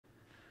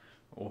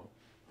Oh,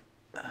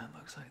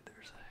 looks like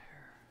there's a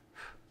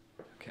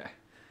hair. Okay.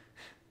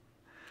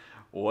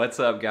 What's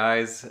up,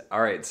 guys?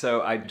 All right,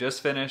 so I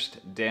just finished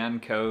Dan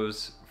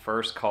Koe's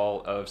first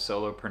call of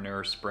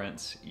Solopreneur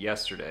Sprints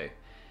yesterday.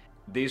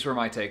 These were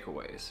my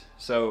takeaways.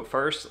 So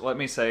first, let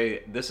me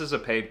say this is a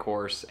paid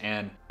course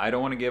and I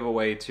don't want to give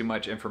away too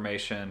much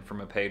information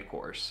from a paid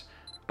course.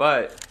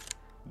 But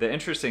the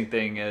interesting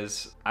thing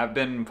is I've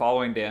been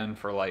following Dan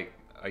for like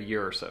a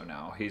year or so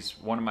now. He's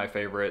one of my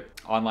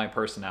favorite online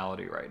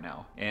personality right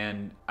now.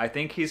 And I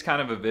think he's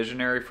kind of a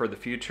visionary for the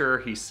future.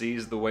 He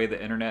sees the way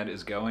the internet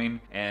is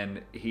going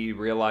and he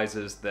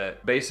realizes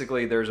that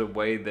basically there's a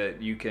way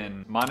that you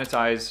can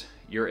monetize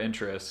your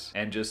interests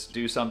and just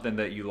do something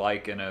that you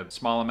like in a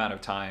small amount of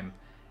time.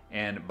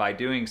 And by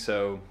doing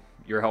so,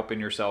 you're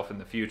helping yourself in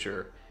the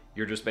future.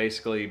 You're just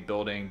basically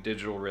building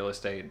digital real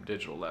estate,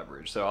 digital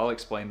leverage. So I'll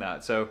explain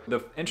that. So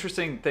the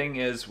interesting thing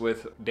is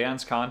with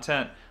Dan's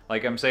content,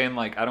 like I'm saying,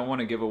 like I don't want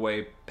to give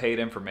away paid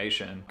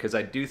information because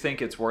I do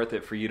think it's worth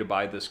it for you to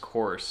buy this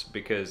course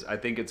because I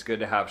think it's good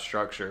to have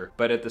structure.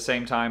 But at the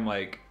same time,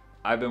 like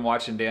I've been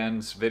watching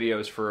Dan's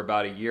videos for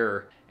about a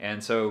year.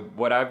 And so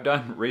what I've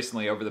done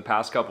recently over the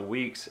past couple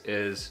weeks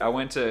is I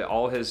went to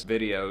all his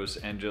videos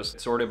and just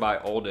sorted by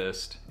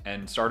oldest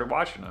and started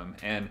watching them.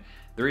 And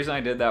the reason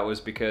I did that was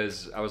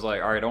because I was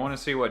like, all right, I want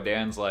to see what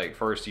Dan's like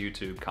first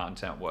YouTube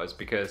content was,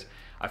 because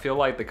I feel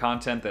like the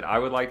content that I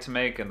would like to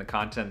make and the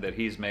content that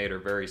he's made are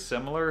very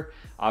similar.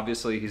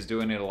 Obviously he's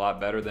doing it a lot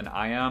better than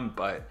I am,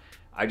 but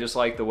I just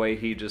like the way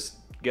he just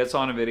gets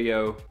on a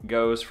video,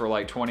 goes for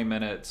like 20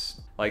 minutes.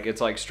 Like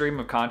it's like stream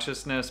of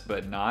consciousness,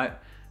 but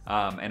not.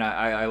 And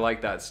I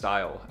like that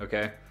style,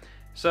 okay?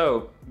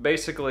 So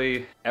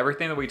basically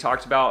everything that we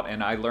talked about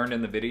and I learned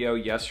in the video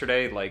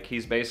yesterday, like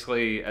he's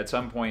basically at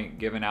some point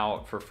given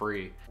out for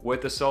free.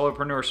 With the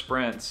Solopreneur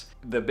Sprints,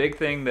 the big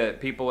thing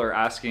that people are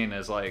asking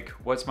is like,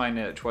 what's my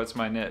niche? What's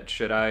my niche?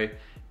 Should I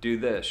do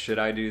this? Should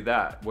I do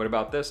that? What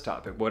about this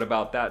topic? What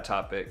about that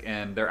topic?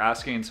 And they're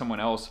asking someone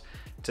else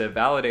to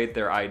validate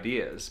their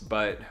ideas.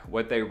 But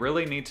what they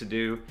really need to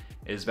do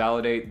is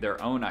validate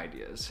their own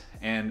ideas.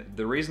 And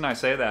the reason I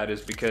say that is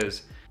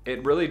because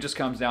it really just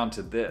comes down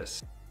to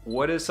this.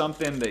 What is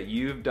something that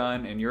you've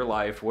done in your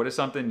life? What is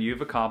something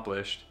you've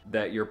accomplished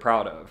that you're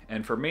proud of?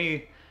 And for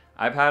me,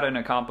 I've had an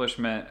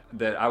accomplishment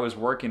that I was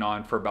working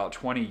on for about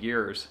 20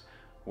 years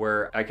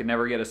where I could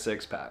never get a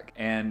six-pack.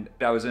 And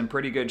I was in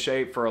pretty good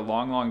shape for a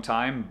long, long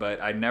time,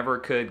 but I never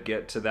could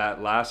get to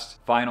that last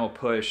final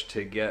push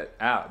to get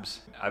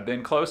abs. I've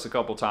been close a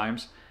couple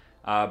times,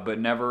 but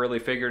never really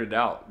figured it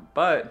out.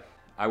 But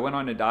I went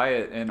on a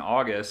diet in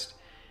August,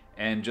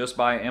 and just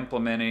by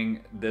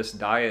implementing this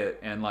diet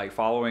and like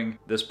following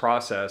this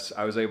process,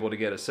 I was able to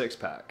get a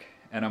six-pack.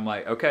 And I'm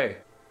like, okay,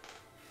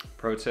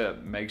 pro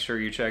tip, make sure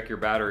you check your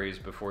batteries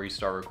before you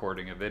start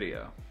recording a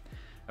video.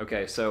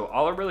 Okay, so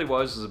all it really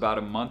was about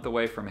a month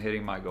away from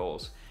hitting my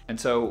goals. And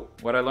so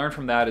what I learned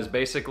from that is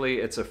basically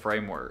it's a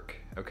framework,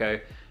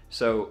 okay?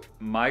 So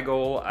my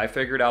goal, I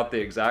figured out the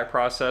exact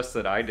process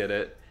that I did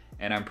it,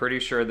 and I'm pretty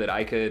sure that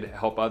I could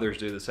help others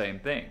do the same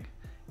thing.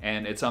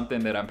 And it's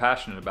something that I'm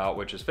passionate about,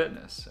 which is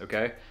fitness,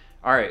 okay?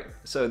 All right,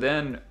 so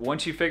then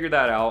once you figure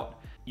that out,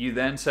 you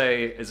then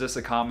say, is this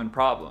a common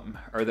problem?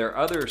 Are there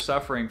others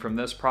suffering from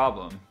this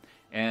problem?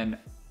 And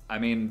I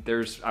mean,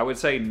 I would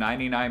say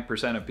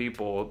 99% of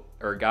people,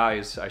 or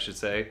guys, I should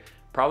say,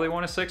 probably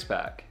want a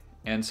six-pack.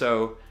 And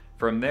so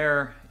from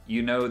there,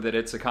 you know that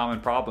it's a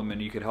common problem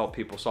and you could help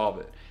people solve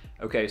it.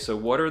 Okay, so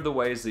what are the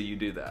ways that you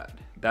do that?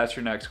 That's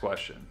your next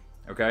question,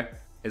 okay?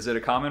 Is it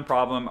a common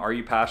problem? Are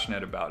you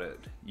passionate about it?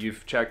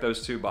 You've checked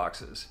those two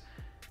boxes.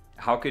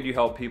 How could you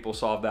help people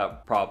solve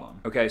that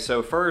problem? Okay,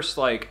 so first,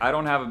 like, I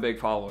don't have a big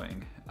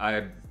following.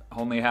 I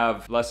only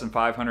have less than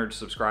 500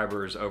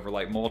 subscribers over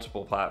like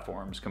multiple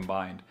platforms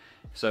combined.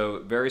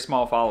 So very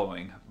small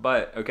following,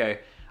 but okay,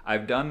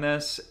 I've done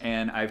this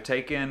and I've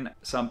taken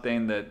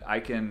something that I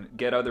can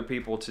get other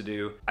people to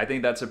do. I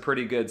think that's a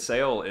pretty good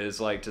sale, is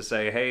like to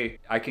say, hey,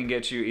 I can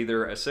get you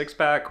either a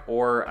six-pack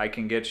or I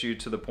can get you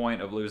to the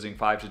point of losing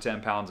 5 to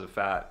 10 pounds of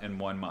fat in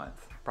 1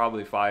 month.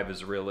 Probably 5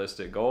 is a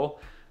realistic goal,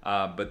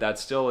 but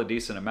that's still a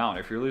decent amount.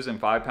 If you're losing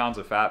 5 pounds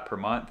of fat per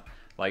month,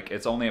 like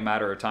it's only a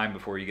matter of time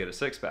before you get a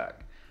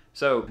six-pack.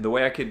 So the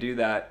way I could do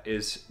that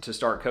is to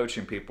start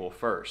coaching people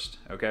first,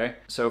 okay?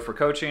 So for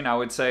coaching, I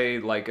would say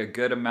like a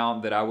good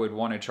amount that I would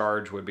want to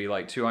charge would be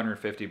like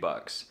 250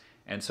 bucks.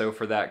 And so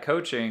for that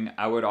coaching,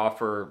 I would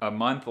offer a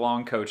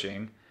month-long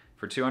coaching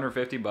for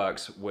 250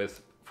 bucks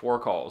with 4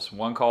 calls,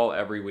 1 call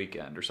every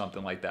weekend or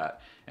something like that.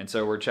 And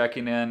so we're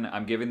checking in,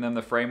 I'm giving them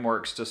the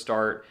frameworks to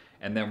start,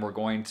 and then we're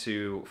going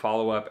to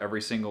follow up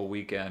every single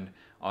weekend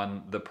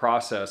on the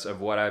process of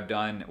what I've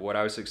done, what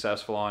I was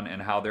successful on,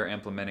 and how they're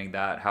implementing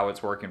that, how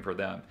it's working for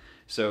them.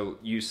 So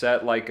you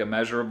set like a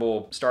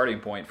measurable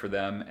starting point for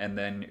them, and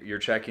then you're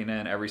checking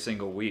in every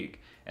single week.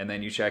 And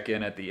then you check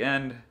in at the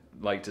end,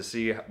 like to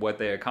see what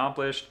they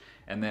accomplished,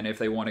 and then if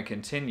they want to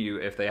continue,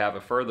 if they have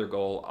a further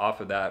goal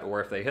off of that,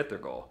 or if they hit their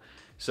goal.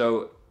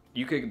 So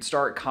you could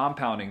start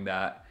compounding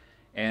that,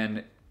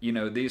 and you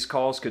know, these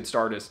calls could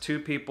start as 2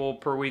 people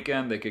per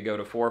weekend. They could go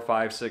to 4,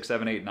 5, 6,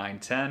 7, 8, 9,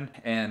 10.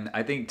 And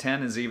I think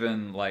 10 is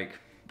even like,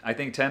 I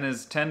think 10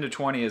 to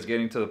 20 is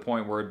getting to the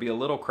point where it'd be a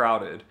little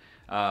crowded.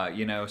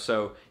 You know,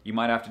 so you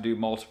might have to do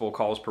multiple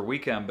calls per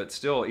weekend, but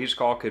still each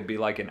call could be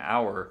like an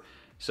hour.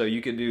 So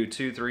you could do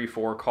 2, 3,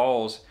 4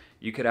 calls.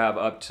 You could have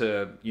up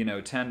to, you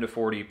know, 10 to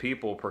 40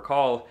 people per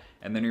call,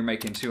 and then you're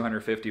making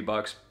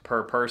 $250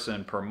 per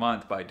person per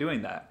month by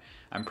doing that.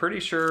 I'm pretty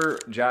sure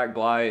Jack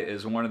Bly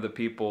is one of the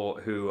people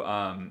who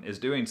is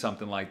doing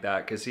something like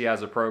that, because he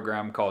has a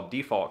program called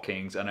Default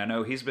Kings, and I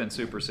know he's been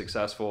super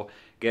successful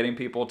getting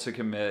people to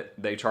commit.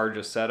 They charge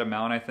a set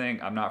amount, I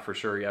think. I'm not for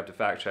sure. You have to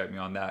fact check me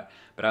on that.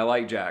 But I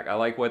like Jack. I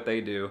like what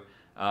they do,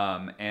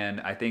 and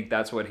I think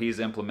that's what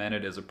he's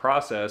implemented as a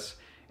process.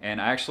 And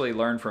I actually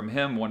learned from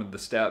him one of the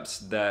steps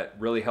that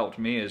really helped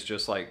me is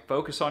just like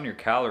focus on your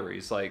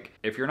calories. Like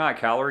if you're not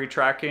calorie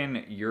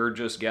tracking, you're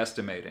just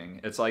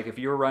guesstimating. It's like if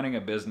you were running a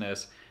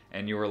business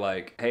and you were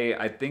like, hey,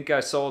 I think I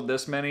sold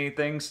this many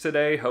things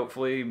today.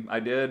 Hopefully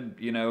I did,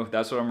 you know,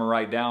 that's what I'm gonna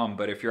write down.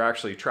 But if you're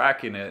actually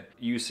tracking it,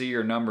 you see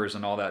your numbers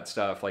and all that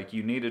stuff. Like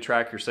you need to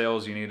track your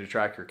sales, you need to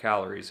track your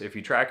calories. If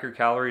you track your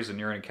calories and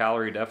you're in a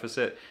calorie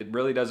deficit, it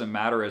really doesn't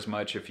matter as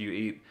much if you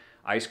eat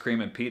ice cream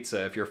and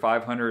pizza. If you're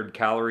 500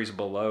 calories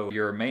below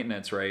your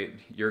maintenance rate,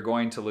 you're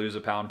going to lose a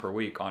pound per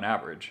week on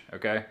average,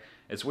 okay?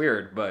 It's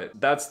weird, but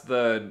that's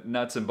the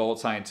nuts and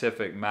bolts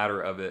scientific matter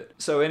of it.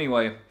 So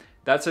anyway,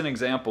 that's an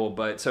example,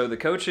 but so the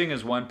coaching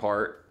is one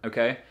part,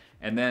 okay?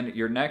 And then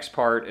your next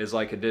part is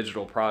like a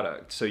digital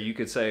product. So you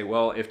could say,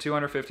 well, if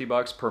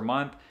 $250 per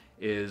month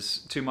is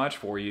too much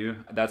for you,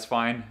 that's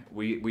fine.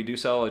 We do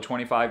sell a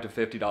 $25 to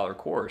 $50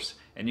 course,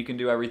 and you can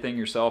do everything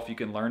yourself. You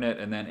can learn it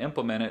and then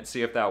implement it,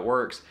 see if that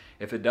works.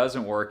 If it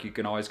doesn't work, you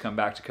can always come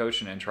back to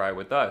coaching and try it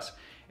with us.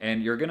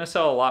 And you're gonna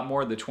sell a lot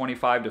more of the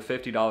 $25 to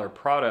 $50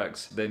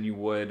 products than you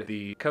would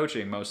the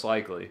coaching, most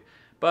likely.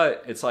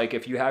 But it's like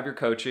if you have your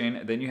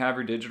coaching, then you have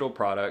your digital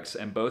products,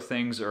 and both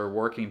things are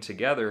working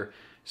together,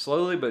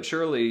 slowly but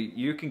surely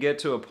you can get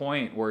to a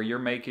point where you're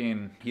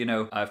making, you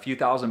know, a few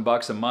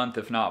 $1,000s a month,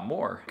 if not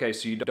more. Okay,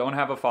 so you don't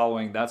have a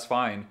following, that's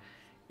fine.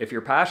 If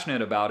you're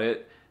passionate about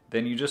it,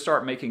 then you just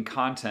start making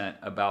content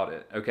about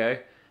it,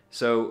 okay?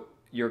 So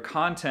your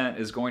content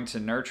is going to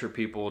nurture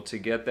people to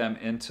get them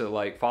into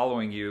like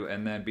following you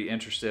and then be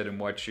interested in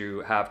what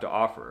you have to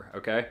offer,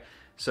 okay?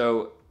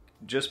 So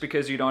just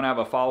because you don't have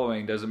a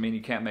following doesn't mean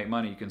you can't make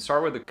money. You can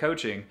start with the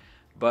coaching,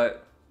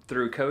 but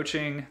through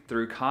coaching,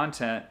 through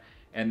content,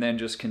 and then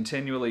just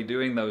continually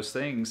doing those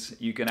things,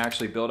 you can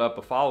actually build up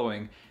a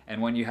following.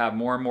 And when you have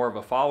more and more of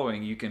a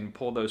following, you can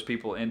pull those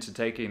people into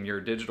taking your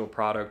digital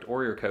product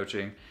or your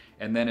coaching,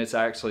 and then it's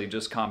actually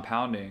just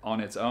compounding on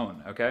its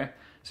own, okay?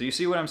 So you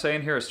see what I'm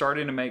saying here is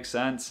starting to make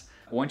sense.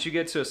 Once you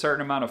get to a certain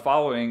amount of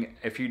following,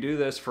 if you do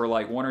this for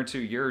like 1 or 2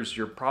 years,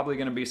 you're probably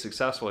gonna be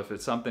successful if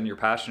it's something you're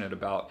passionate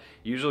about.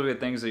 Usually with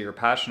things that you're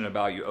passionate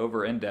about, you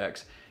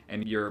over-index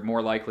and you're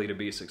more likely to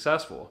be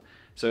successful.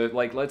 So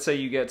like, let's say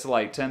you get to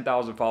like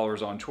 10,000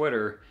 followers on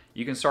Twitter,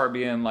 you can start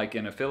being like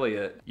an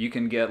affiliate. You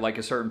can get like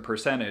a certain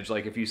percentage.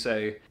 Like if you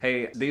say,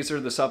 hey, these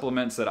are the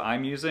supplements that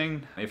I'm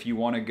using. If you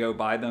want to go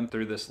buy them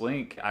through this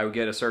link, I would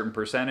get a certain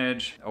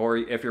percentage. Or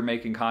if you're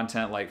making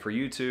content like for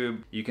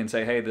YouTube, you can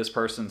say, hey, this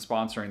person's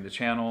sponsoring the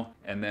channel,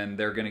 and then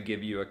they're going to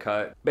give you a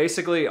cut.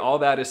 Basically, all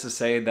that is to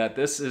say that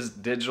this is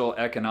digital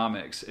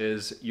economics,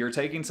 is you're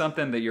taking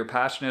something that you're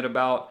passionate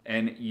about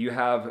and you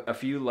have a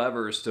few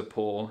levers to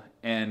pull.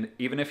 And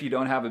even if you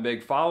don't have a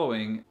big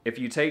following, if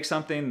you take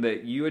something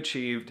that you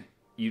achieved,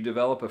 you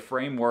develop a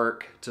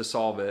framework to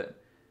solve it,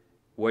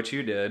 what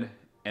you did,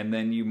 and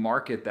then you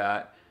market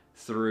that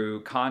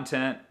through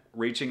content,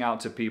 reaching out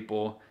to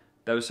people,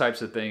 those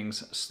types of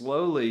things.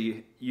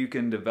 Slowly, you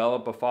can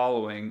develop a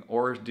following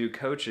or do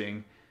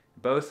coaching.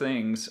 Both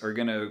things are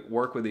gonna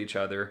work with each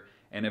other,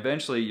 and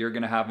eventually you're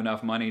gonna have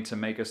enough money to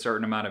make a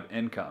certain amount of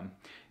income.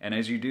 And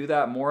as you do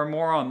that more and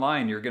more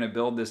online, you're gonna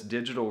build this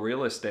digital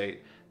real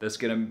estate that's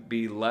gonna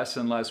be less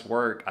and less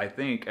work, I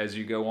think, as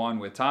you go on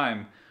with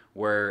time,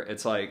 where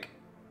it's like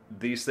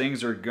these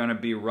things are gonna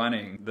be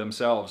running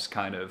themselves,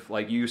 kind of.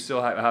 Like you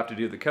still have to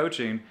do the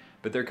coaching,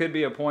 but there could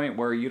be a point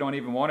where you don't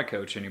even wanna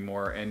coach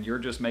anymore and you're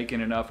just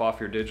making enough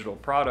off your digital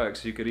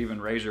products. You could even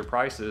raise your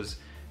prices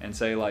and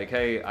say like,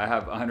 hey, I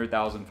have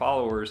 100,000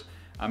 followers,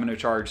 I'm gonna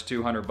charge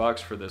 $200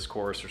 for this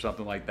course or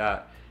something like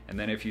that. And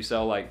then if you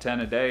sell like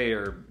 10 a day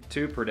or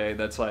 2 per day,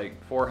 that's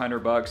like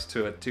 $400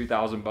 to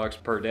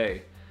 $2,000 per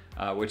day.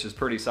 Which is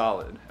pretty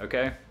solid,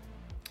 okay?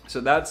 So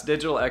that's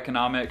digital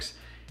economics.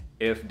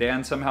 If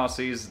Dan somehow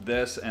sees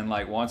this and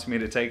like wants me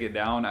to take it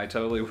down, I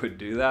totally would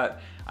do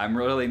that. I'm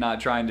really not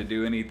trying to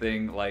do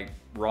anything like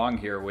wrong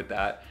here with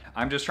that.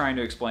 I'm just trying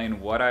to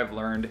explain what I've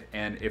learned,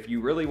 and if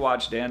you really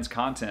watch Dan's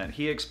content,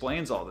 he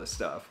explains all this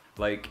stuff.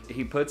 Like,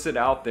 he puts it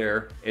out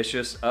there, it's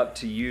just up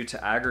to you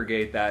to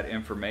aggregate that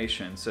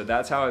information. So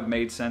that's how it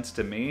made sense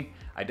to me.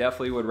 I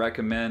definitely would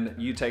recommend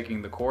you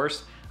taking the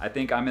course. I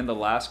think I'm in the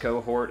last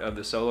cohort of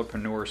the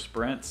Solopreneur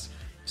Sprints,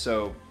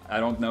 so I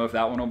don't know if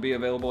that one will be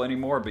available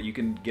anymore, but you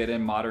can get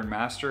in Modern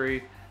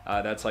Mastery.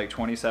 That's like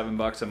 27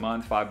 bucks a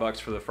month, $5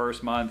 for the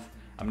first month.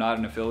 I'm not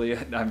an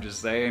affiliate, I'm just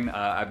saying.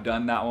 I've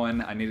done that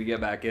one, I need to get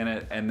back in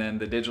it. And then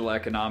the digital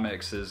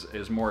economics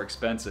is more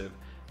expensive.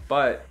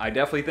 But I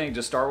definitely think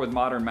just start with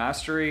Modern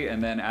Mastery,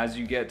 and then as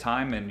you get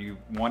time and you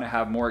want to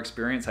have more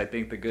experience, I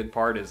think the good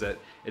part is that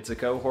it's a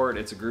cohort,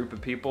 it's a group of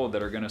people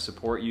that are going to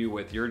support you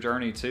with your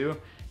journey too.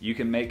 You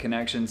can make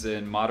connections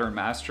in Modern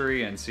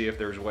Mastery and see if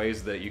there's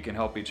ways that you can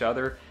help each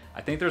other.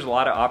 I think there's a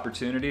lot of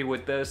opportunity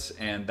with this,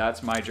 and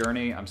that's my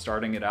journey. I'm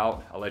starting it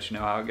out. I'll let you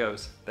know how it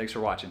goes. Thanks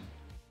for watching.